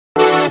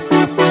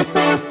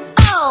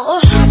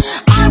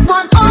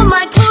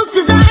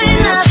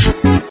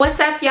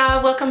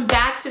y'all, welcome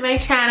back to my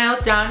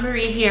channel. Dawn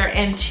Marie here,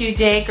 and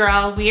today,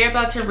 girl, we are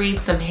about to read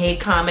some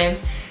hate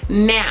comments.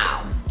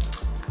 Now,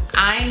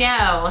 I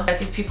know that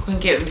these people can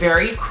get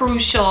very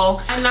crucial.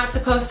 I'm not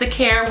supposed to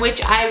care,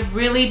 which I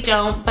really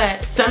don't,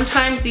 but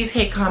sometimes these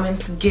hate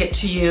comments get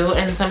to you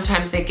and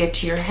sometimes they get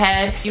to your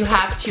head. You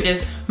have to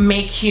just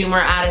make humor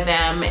out of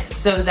them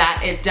so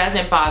that it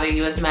doesn't bother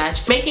you as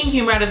much. Making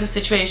humor out of the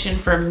situation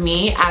for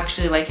me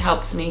actually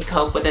helps me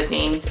cope with the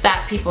things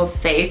that people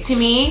say to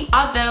me.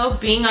 Although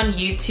being on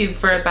YouTube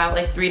for about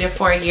 3 to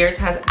 4 years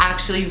has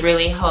actually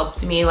really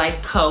helped me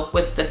cope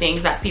with the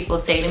things that people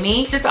say to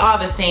me. It's all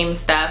the same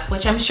stuff,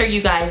 which I'm sure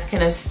you guys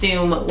can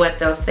assume what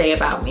they'll say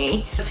about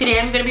me. Today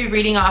I'm going to be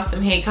reading off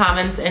some hate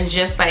comments and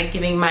just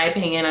giving my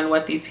opinion on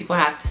what these people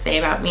have to say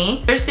about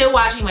me. They're still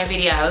watching my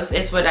videos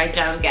is what I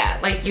don't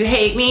get. You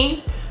hate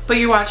me, but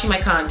you're watching my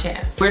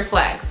content. Weird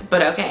flex,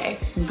 but okay.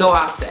 Go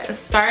off, sis.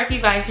 Sorry if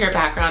you guys hear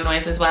background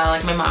noise as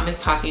well. My mom is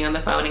talking on the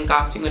phone and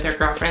gossiping with her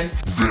girlfriends.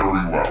 Very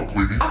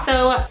loudly.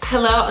 Also,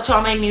 hello to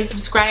all my new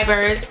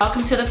subscribers.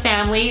 Welcome to the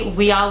family.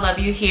 We all love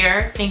you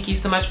here. Thank you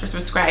so much for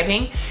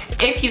subscribing.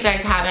 If you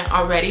guys haven't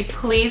already,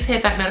 please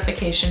hit that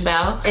notification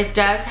bell. It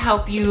does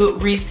help you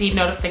receive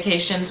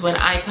notifications when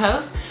I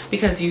post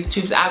because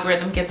YouTube's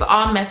algorithm gets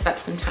all messed up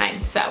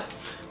sometimes. So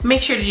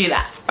make sure to do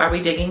that. Are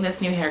we digging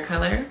this new hair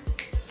color?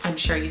 I'm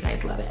sure you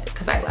guys love it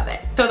because I love it.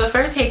 So the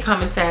first hate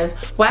comment says,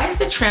 why is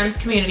the trans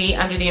community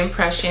under the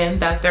impression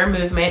that their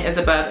movement is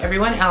above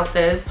everyone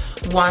else's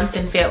wants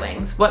and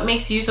feelings? What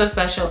makes you so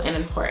special and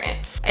important?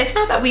 It's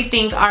not that we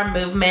think our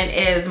movement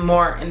is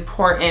more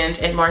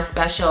important and more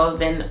special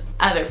than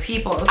other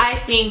people's. I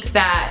think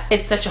that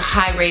it's such a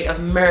high rate of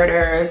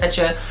murders, such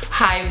a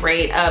high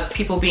rate of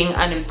people being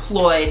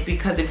unemployed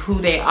because of who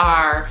they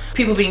are,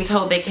 people being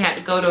told they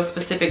can't go to a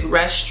specific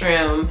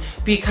restroom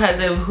because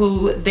of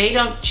who they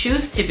don't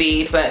choose to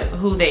be, but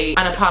who they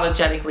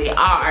unapologetically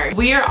are.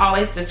 We are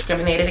always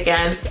discriminated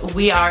against.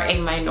 We are a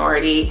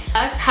minority.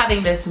 Us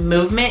having this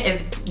movement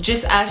is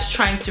just us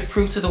trying to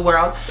prove to the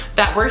world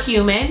that we're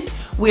human.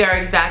 We are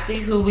exactly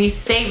who we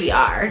say we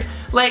are.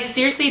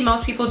 Seriously,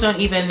 most people don't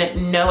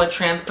even know a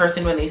trans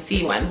person when they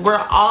see one.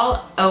 We're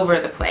all over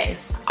the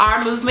place.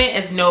 Our movement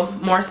is no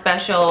more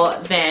special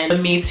than the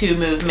Me Too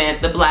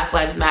movement, the Black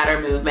Lives Matter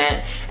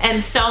movement, and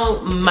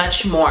so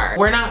much more.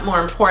 We're not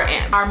more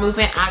important. Our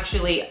movement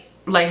actually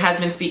has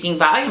been speaking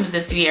volumes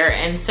this year,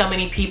 and so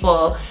many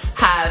people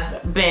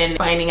have been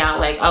finding out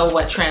oh,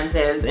 what trans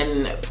is,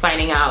 and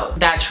finding out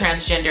that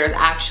transgender is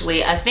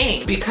actually a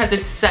thing because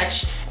it's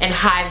such in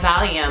high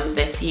volume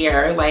this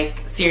year.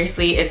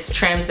 Seriously, it's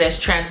trans this,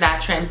 trans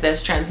that, trans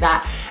this, trans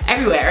that,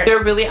 everywhere.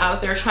 They're really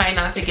out there trying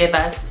not to give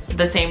us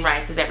the same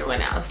rights as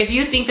everyone else. If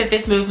you think that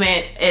this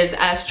movement is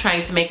us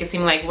trying to make it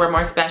seem like we're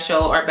more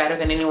special or better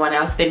than anyone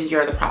else, then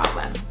you're the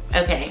problem.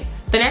 Okay.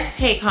 The next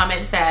hate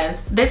comment says,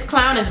 this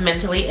clown is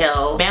mentally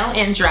ill, male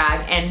in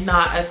drag, and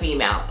not a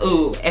female.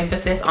 Ooh,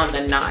 emphasis on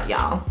the not,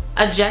 y'all.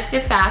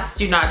 Objective facts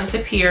do not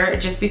disappear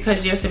just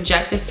because your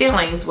subjective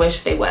feelings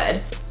wish they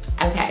would.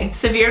 Okay.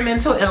 Severe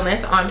mental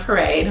illness on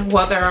parade.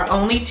 While there are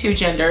only two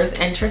genders,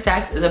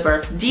 intersex is a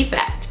birth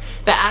defect.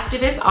 The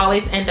activists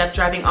always end up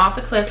driving off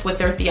a cliff with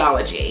their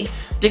theology,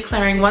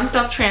 declaring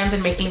oneself trans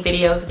and making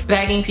videos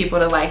begging people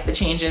to like the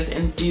changes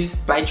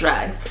induced by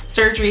drugs,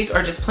 surgeries,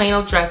 or just plain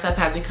old dress up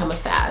has become a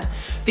fad.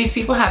 These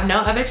people have no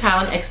other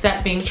talent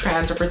except being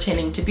trans or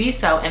pretending to be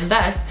so, and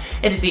thus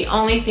it is the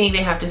only thing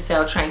they have to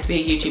sell trying to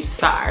be a YouTube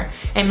star.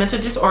 And mental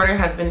disorder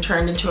has been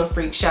turned into a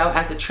freak show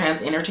as the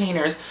trans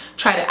entertainers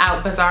try to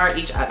out-bizarre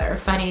each other.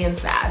 Funny and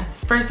sad.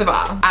 First of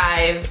all,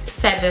 I've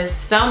said this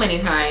so many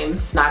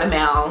times, not a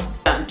male,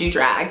 don't do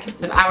drag.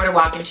 If I were to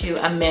walk into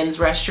a men's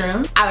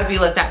restroom, I would be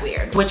looked at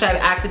weird, which I've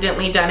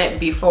accidentally done it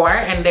before,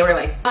 and they were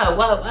like, oh,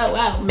 whoa, whoa,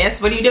 whoa, miss,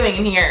 what are you doing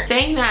in here?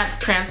 Saying that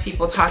trans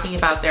people talking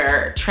about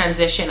their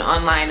transition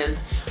online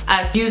is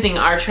us using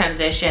our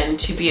transition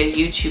to be a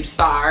YouTube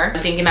star,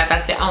 thinking that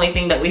that's the only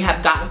thing that we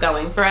have got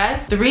going for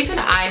us. The reason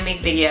I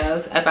make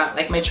videos about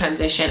my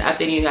transition,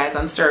 updating you guys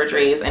on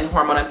surgeries and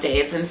hormone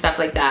updates and stuff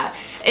like that,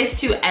 is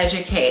to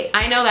educate.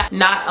 I know that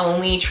not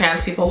only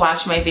trans people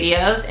watch my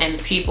videos,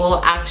 and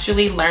people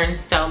actually learn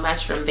so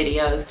much from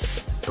videos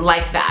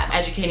like that,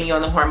 educating you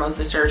on the hormones,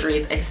 the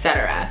surgeries,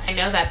 etc. I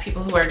know that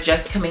people who are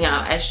just coming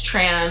out as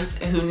trans,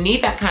 who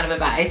need that kind of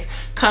advice,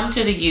 come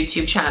to the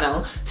YouTube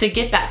channel to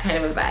get that kind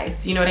of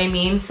advice. You know what I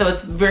mean? So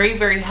it's very,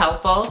 very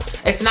helpful.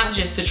 It's not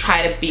just to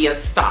try to be a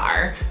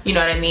star. You know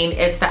what I mean?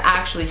 It's to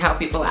actually help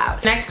people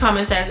out. Next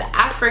comment says,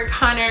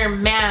 Afrikaner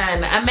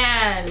man, a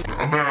man.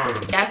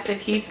 Yes, if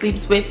he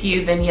sleeps with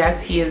you, then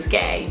yes, he is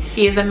gay.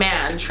 He is a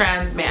man,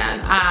 trans man.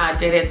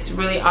 It's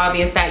really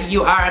obvious that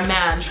you are a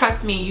man.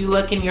 Trust me, you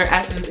look in your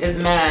essence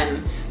is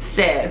man,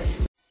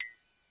 sis.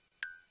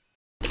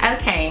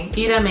 Okay,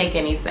 you don't make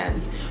any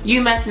sense.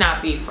 You must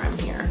not be from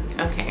here.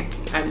 Okay,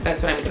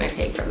 that's what I'm gonna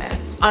take from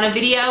this. On a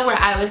video where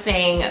I was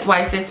saying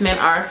why cis men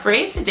are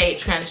afraid to date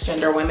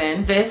transgender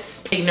women,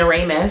 this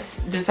ignoramus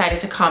decided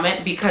to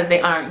comment because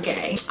they aren't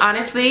gay.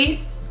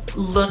 Honestly,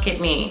 look at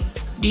me.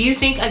 Do you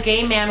think a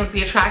gay man would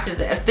be attracted to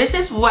this? This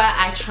is what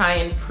I try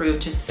and prove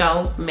to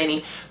so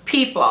many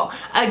people.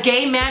 A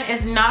gay man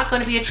is not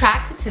going to be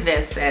attracted to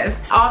this,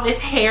 sis. All this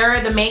hair,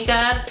 the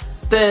makeup,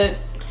 the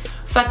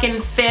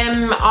fucking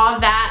femme, all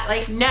that,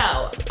 like,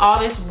 no. All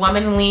this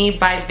womanly,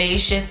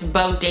 vivacious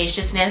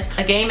bodaciousness,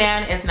 a gay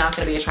man is not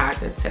going to be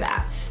attracted to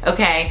that,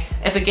 okay?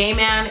 If a gay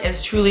man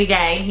is truly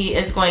gay, he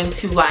is going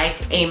to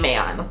like a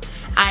man.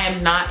 I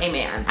am not a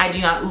man. I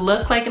do not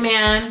look like a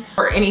man,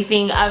 or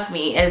anything of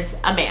me is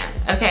a man,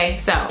 okay?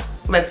 So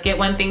let's get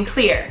one thing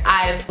clear.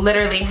 I've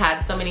literally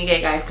had so many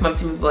gay guys come up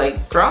to me and be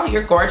like, girl,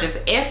 you're gorgeous.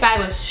 If I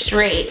was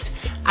straight,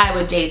 I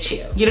would date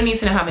you. You don't need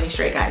to know how many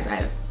straight guys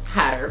I've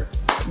had or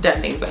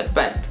done things with,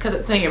 but because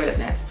it's none of your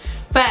business.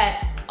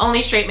 But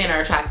only straight men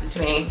are attracted to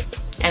me,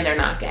 and they're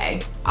not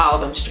gay. All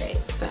of them straight.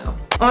 So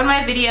on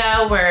my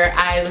video where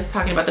I was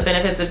talking about the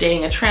benefits of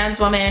dating a trans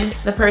woman,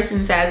 the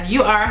person says,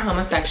 you are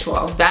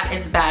homosexual. That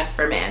is bad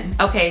for men.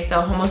 Okay,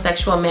 so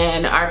homosexual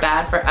men are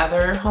bad for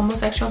other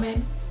homosexual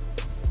men?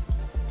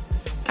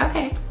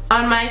 Okay.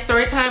 On my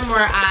story time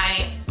where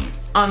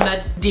on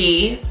the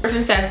D, the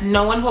person says,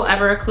 no one will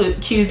ever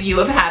accuse you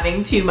of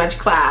having too much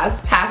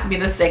class. Pass me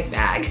the sick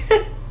bag.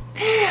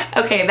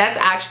 Okay, that's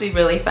actually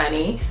really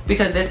funny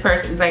because this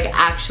person's like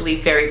actually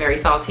very, very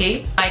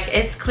salty. Like,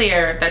 it's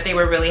clear that they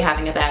were really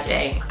having a bad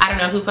day. I don't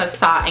know who put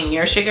salt in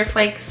your sugar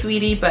flakes,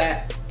 sweetie,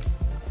 but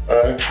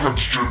all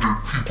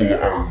transgender people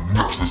are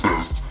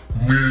narcissists.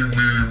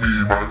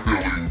 Me, my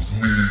feelings,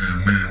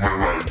 me, my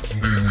rights,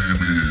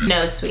 me.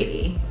 No,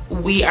 sweetie,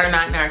 we are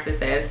not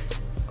narcissists.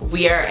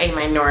 We are a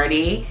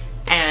minority,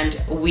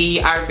 and we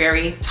are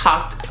very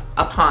talked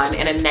upon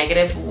in a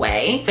negative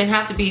way. It didn't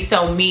have to be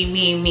so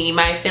me,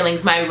 my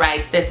feelings, my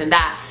rights, this and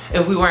that,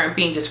 if we weren't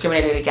being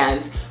discriminated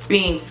against,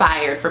 being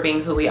fired for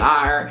being who we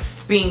are,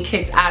 being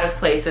kicked out of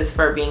places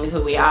for being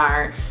who we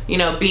are, you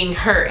know, being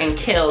hurt and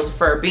killed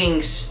for being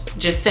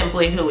just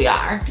simply who we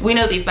are. We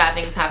know these bad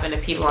things happen to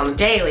people on the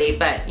daily,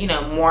 but you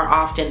know, more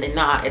often than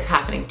not, it's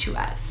happening to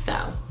us. So,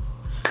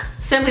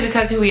 simply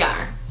because who we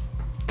are.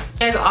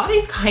 Guys, all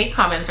these hate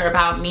comments are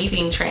about me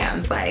being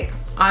trans. Like,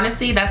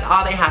 honestly, that's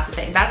all they have to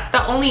say. That's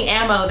the only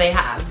ammo they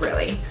have,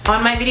 really.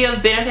 On my video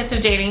of benefits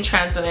of dating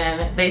trans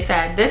women, they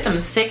said, this some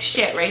sick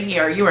shit right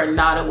here. You are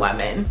not a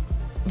woman.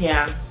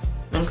 Yeah,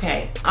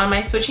 okay. On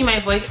my switching my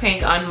voice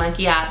prank on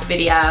Monkey App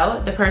video,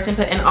 the person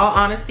put, in all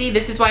honesty,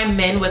 this is why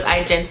men with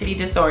identity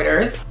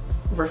disorders,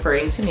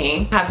 referring to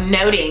me, have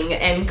noting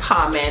in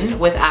common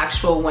with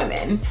actual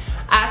women.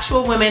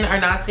 Actual women are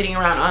not sitting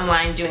around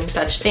online doing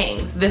such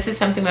things. This is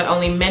something that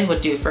only men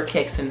would do for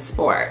kicks in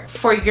sport.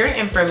 For your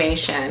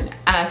information,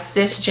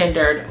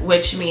 cisgendered,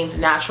 which means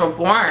natural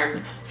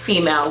born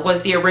female,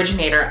 was the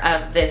originator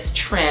of this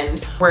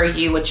trend where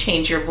you would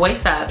change your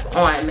voice up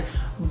on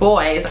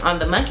boys on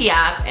the Monkey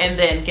App and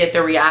then get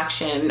the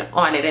reaction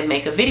on it and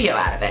make a video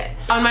out of it.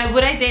 On my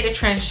Would I Date a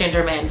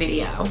Transgender Man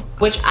video,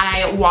 which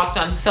I walked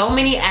on so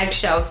many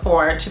eggshells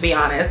for, to be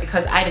honest,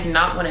 because I did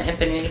not want to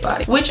offend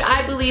anybody, which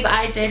I believe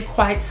I did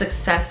quite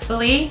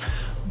successfully.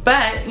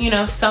 But, you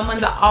know,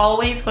 someone's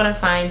always going to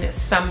find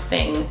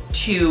something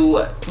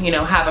to, you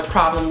know, have a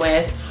problem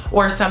with,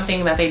 or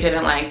something that they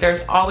didn't like.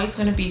 There's always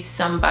going to be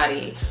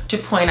somebody to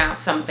point out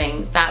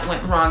something that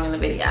went wrong in the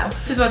video.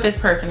 This is what this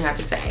person had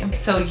to say.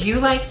 So you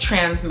like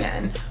trans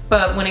men,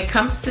 but when it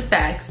comes to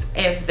sex,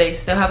 if they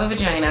still have a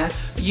vagina,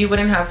 you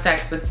wouldn't have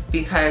sex with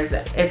because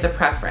it's a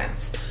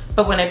preference.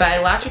 But when a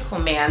biological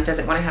man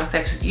doesn't want to have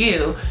sex with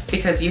you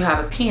because you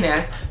have a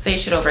penis, they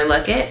should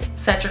overlook it.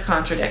 Such a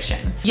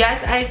contradiction.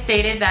 Yes, I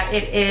stated that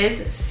it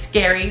is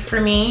scary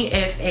for me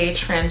if a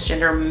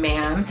transgender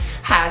man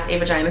has a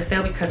vagina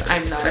still because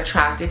I'm not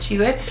attracted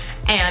to it.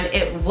 And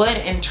it would,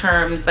 in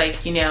terms,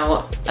 like, you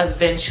know,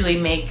 eventually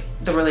make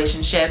the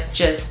relationship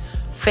just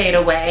fade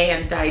away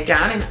and die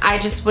down, and I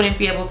just wouldn't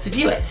be able to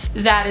do it.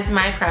 That is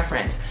my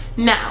preference.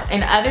 Now,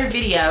 in other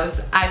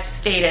videos, I've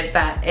stated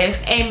that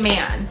if a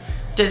man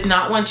does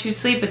not want to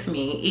sleep with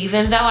me,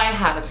 even though I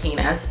have a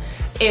penis,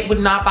 it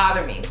would not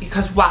bother me.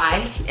 Because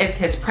why? It's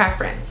his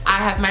preference. I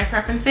have my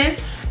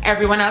preferences.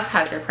 Everyone else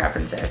has their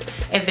preferences.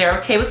 If they're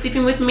okay with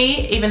sleeping with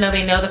me, even though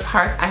they know the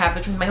parts I have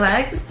between my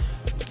legs,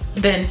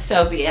 then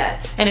so be it.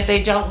 And if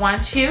they don't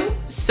want to,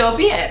 so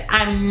be it.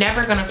 I'm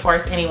never gonna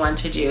force anyone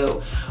to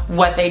do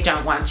what they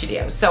don't want to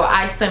do. So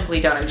I simply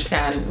don't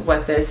understand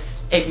what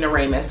this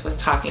ignoramus was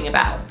talking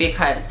about,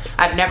 because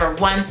I've never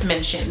once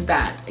mentioned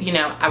that, you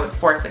know, I would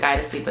force a guy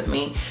to sleep with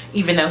me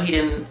even though he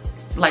didn't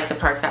like the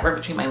parts that were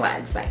between my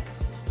legs. Like,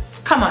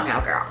 come on now,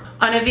 girl.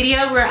 On a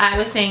video where I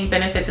was saying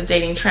benefits of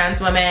dating trans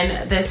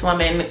women, this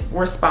woman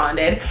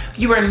responded,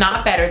 you are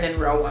not better than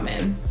real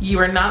women. You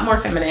are not more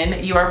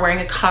feminine. You are wearing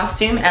a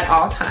costume at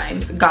all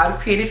times. God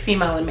created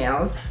female and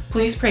males.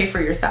 Please pray for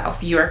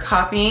yourself. You are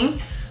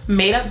copying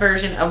made up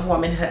version of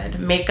womanhood.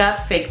 Makeup,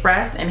 fake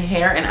breasts, and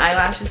hair and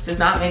eyelashes does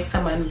not make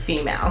someone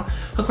female.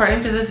 According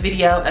to this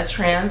video, a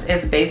trans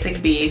is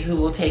basic B who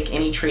will take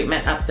any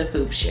treatment up the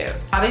poop chute.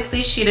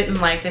 Obviously, she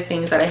didn't like the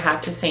things that I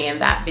had to say in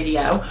that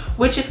video,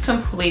 which is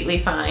completely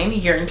fine.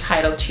 You're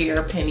entitled to your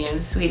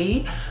opinion,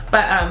 sweetie.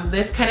 But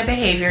this kind of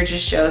behavior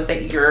just shows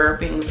that you're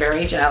being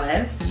very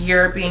jealous,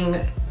 you're being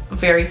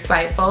very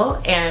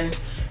spiteful, and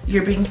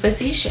you're being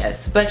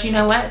facetious. But you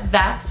know what?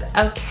 That's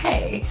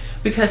okay,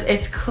 because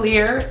it's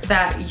clear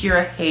that you're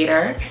a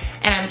hater.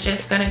 And I'm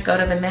just gonna go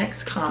to the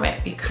next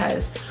comment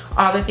because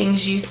all the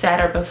things you said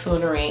are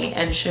buffoonery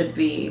and should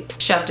be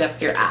shoved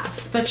up your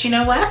ass. But you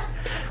know what?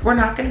 We're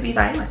not gonna be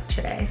violent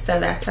today, so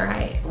that's all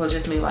right. We'll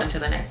just move on to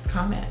the next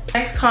comment.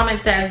 Next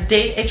comment says,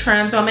 date a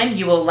trans woman,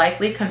 you will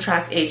likely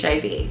contract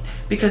HIV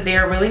because they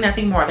are really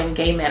nothing more than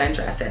gay men in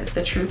dresses.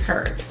 The truth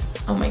hurts.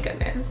 Oh my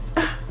goodness.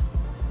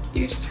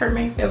 You just hurt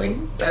my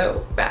feelings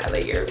so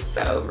badly. You're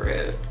so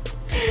rude.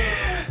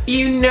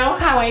 You know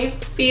how I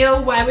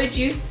feel. Why would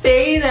you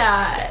say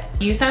that?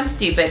 You sound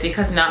stupid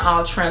because not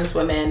all trans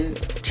women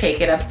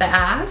take it up the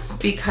ass,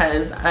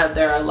 because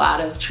there are a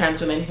lot of trans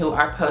women who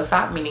are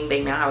post-op, meaning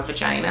they now have a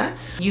vagina.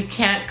 You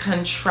can't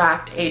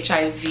contract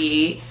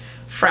HIV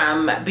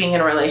from being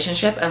in a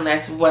relationship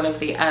unless one of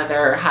the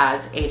other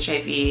has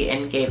HIV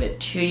and gave it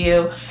to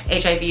you.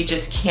 HIV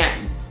just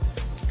can't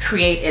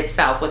create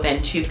itself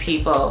within two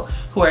people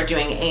who are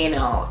doing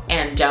anal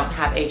and don't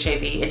have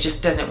HIV. It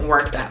just doesn't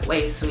work that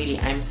way, sweetie.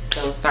 I'm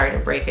so sorry to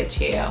break it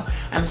to you.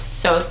 I'm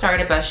so sorry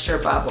to bust your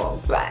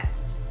bubble, but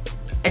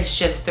it's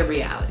just the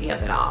reality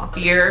of it all.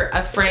 If you're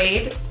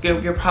afraid,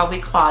 you're probably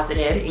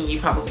closeted and you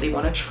probably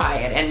want to try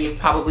it, and you've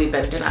probably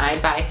been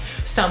denied by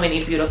so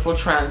many beautiful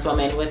trans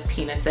women with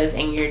penises,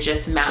 and you're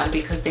just mad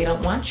because they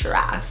don't want your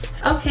ass.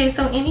 Okay,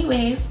 so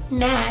anyways,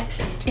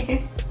 next.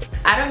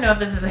 I don't know if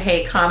this is a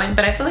hate comment,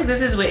 but I feel like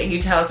this is what you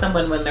tell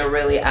someone when they're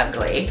really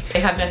ugly. They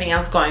have nothing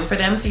else going for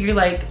them, so you're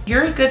like,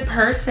 you're a good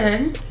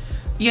person.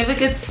 You have a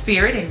good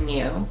spirit in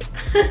you.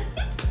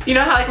 You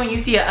know how like when you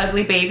see an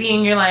ugly baby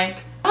and you're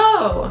like,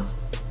 oh,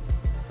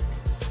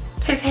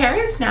 his hair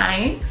is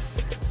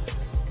nice.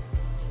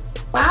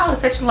 Wow,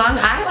 such long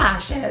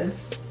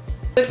eyelashes.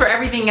 Look for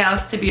everything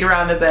else to beat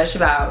around the bush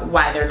about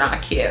why they're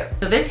not cute.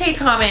 So this hate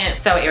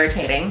comment, so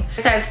irritating.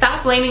 It says,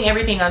 stop blaming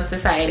everything on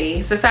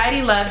society.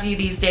 Society loves you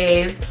these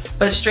days,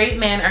 but straight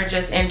men are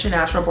just into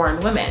natural born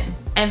women.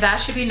 And that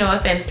should be no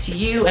offense to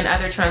you and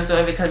other trans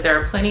women, because there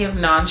are plenty of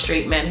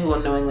non-straight men who will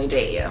knowingly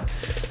date you.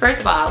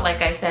 First of all,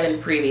 like I said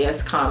in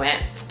previous comment,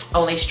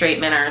 only straight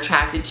men are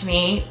attracted to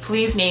me.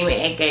 Please name me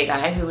a gay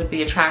guy who would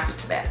be attracted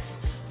to this.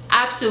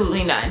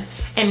 Absolutely none.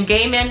 And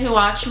gay men who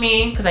watch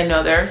me, because I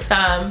know there are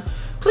some,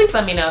 please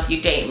let me know if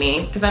you date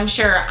me, because I'm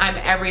sure I'm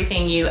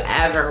everything you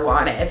ever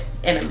wanted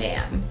in a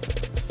man.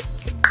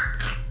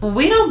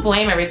 We don't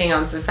blame everything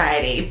on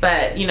society,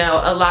 but you know,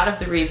 a lot of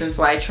the reasons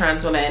why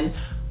trans women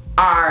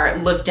are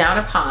looked down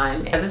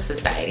upon as a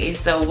society.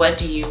 So what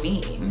do you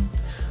mean?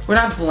 We're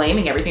not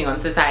blaming everything on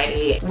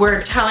society.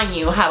 We're telling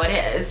you how it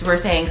is. We're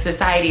saying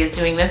society is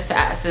doing this to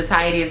us.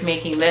 Society is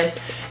making this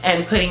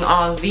and putting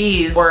all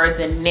these words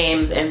and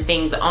names and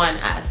things on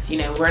us. You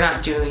know, we're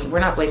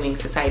not blaming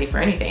society for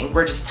anything.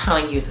 We're just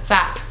telling you the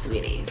facts,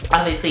 sweeties.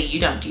 Obviously, you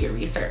don't do your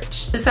research.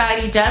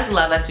 Society does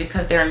love us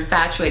because they're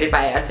infatuated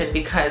by us and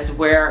because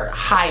we're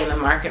high in the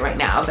market right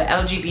now. The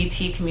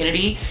LGBT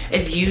community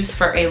is used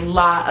for a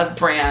lot of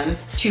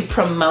brands to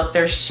promote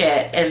their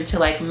shit and to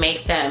like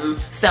make them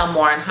sell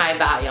more in high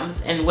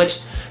volumes, in which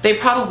they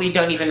probably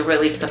don't even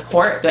really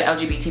support the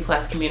LGBT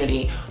plus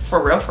community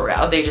for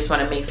real. They just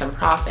want to make some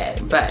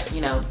profit. But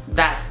you know,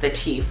 that's the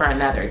tea for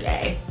another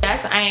day.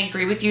 Yes, I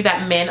agree with you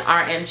that men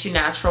are into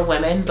natural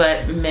women,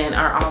 but men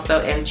are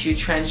also into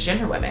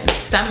transgender women.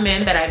 Some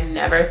men that I've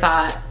never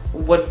thought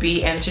would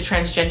be into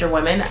transgender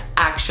women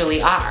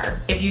actually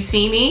are. If you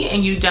see me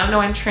and you don't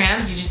know I'm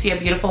trans, you just see a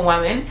beautiful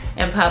woman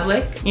in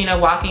public, you know,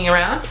 walking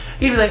around,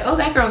 you'd be like, oh,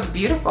 that girl's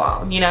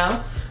beautiful, you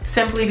know?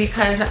 Simply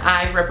because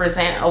I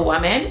represent a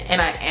woman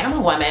and I am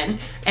a woman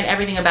and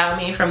everything about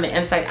me from the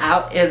inside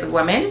out is a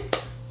woman,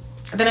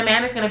 then a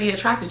man is going to be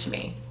attracted to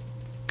me.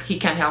 He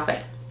can't help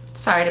it.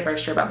 Sorry to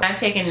burst your bubble. I've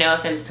taken no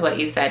offense to what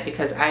you said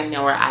because I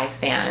know where I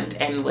stand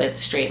and with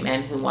straight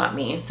men who want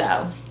me,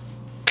 so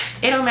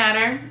it don't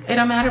matter. It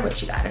don't matter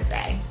what you gotta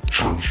say.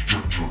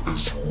 Transgender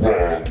is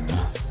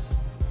wrong.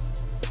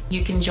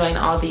 You can join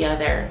all the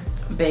other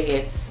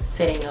bigots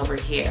sitting over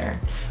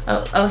here.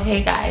 Oh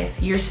hey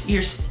guys, you're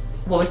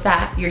what was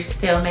that? You're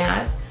still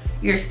mad?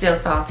 You're still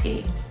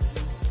salty.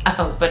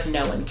 Oh, but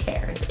no one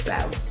cares, so.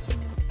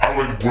 I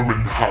like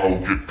women how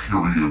get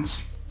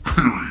periods,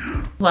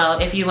 period. Well,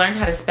 if you learned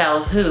how to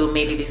spell who,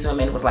 maybe these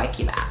women would like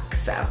you back,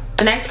 so.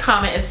 The next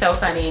comment is so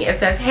funny. It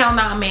says, hell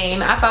nah,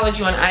 man. I followed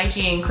you on IG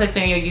and clicked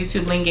on your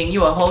YouTube link and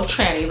you a whole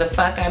tranny. The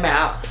fuck I'm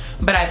out.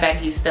 But I bet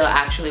he's still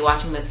actually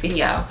watching this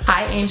video.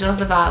 Hi, Angel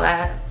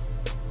Zavala.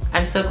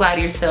 I'm so glad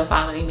you're still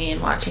following me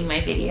and watching my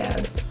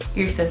videos.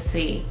 You're so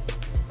sweet.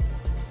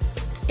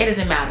 it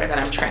doesn't matter that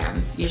I'm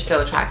trans. You're still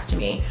attracted to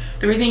me.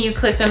 The reason you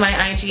clicked on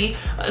my IG,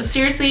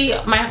 seriously,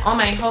 on my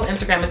whole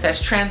Instagram, it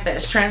says trans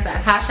this, trans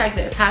that, hashtag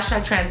this,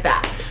 hashtag trans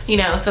that. You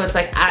know, so it's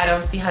like, I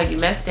don't see how you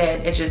missed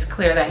it. It's just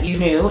clear that you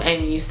knew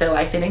and you still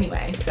liked it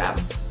anyway, so.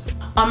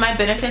 On my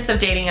benefits of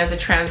dating as a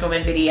trans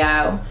woman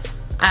video,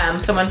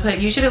 someone put,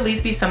 you should at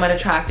least be somewhat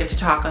attractive to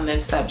talk on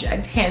this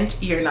subject. Hint,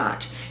 you're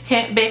not.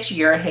 Hint, bitch,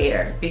 you're a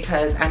hater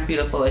because I'm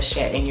beautiful as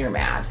shit and you're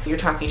mad. You're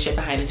talking shit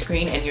behind the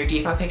screen and your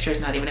default picture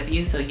is not even of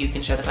you, so you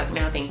can shut the fuck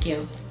now, thank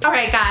you.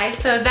 Alright guys,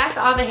 so that's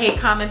all the hate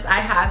comments I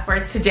have for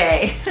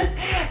today.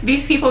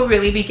 These people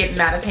really be getting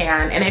out of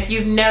hand, and if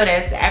you've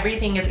noticed,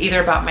 everything is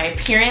either about my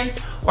appearance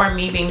or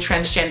me being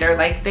transgender.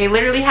 Like, they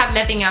literally have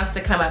nothing else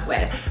to come up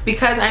with.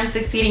 Because I'm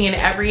succeeding in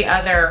every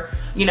other,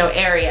 you know,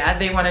 area,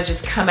 they want to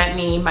just come at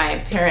me, my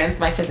appearance,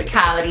 my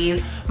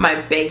physicalities,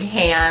 my big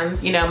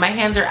hands. You know, my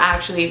hands are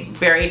actually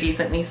very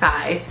decently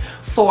sized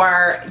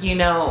for, you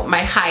know,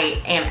 my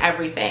height and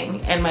everything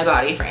and my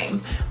body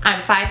frame.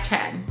 I'm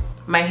 5'10".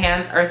 My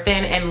hands are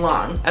thin and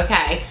long,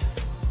 okay?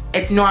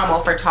 It's normal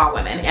for tall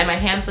women, and my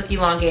hands look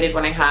elongated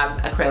when I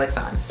have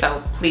acrylics on,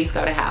 so please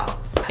go to hell.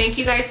 Thank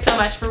you guys so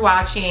much for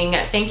watching.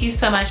 Thank you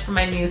so much for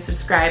my new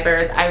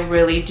subscribers. I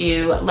really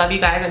do love you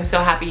guys. I'm so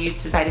happy you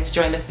decided to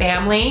join the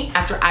family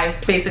after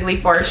I've basically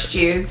forced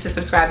you to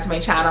subscribe to my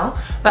channel.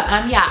 But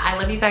yeah, I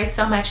love you guys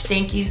so much.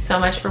 Thank you so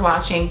much for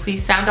watching.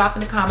 Please sound off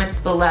in the comments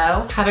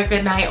below. Have a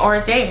good night or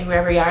a day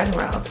wherever you are in the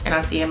world, and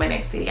I'll see you in my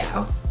next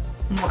video.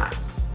 Mwah.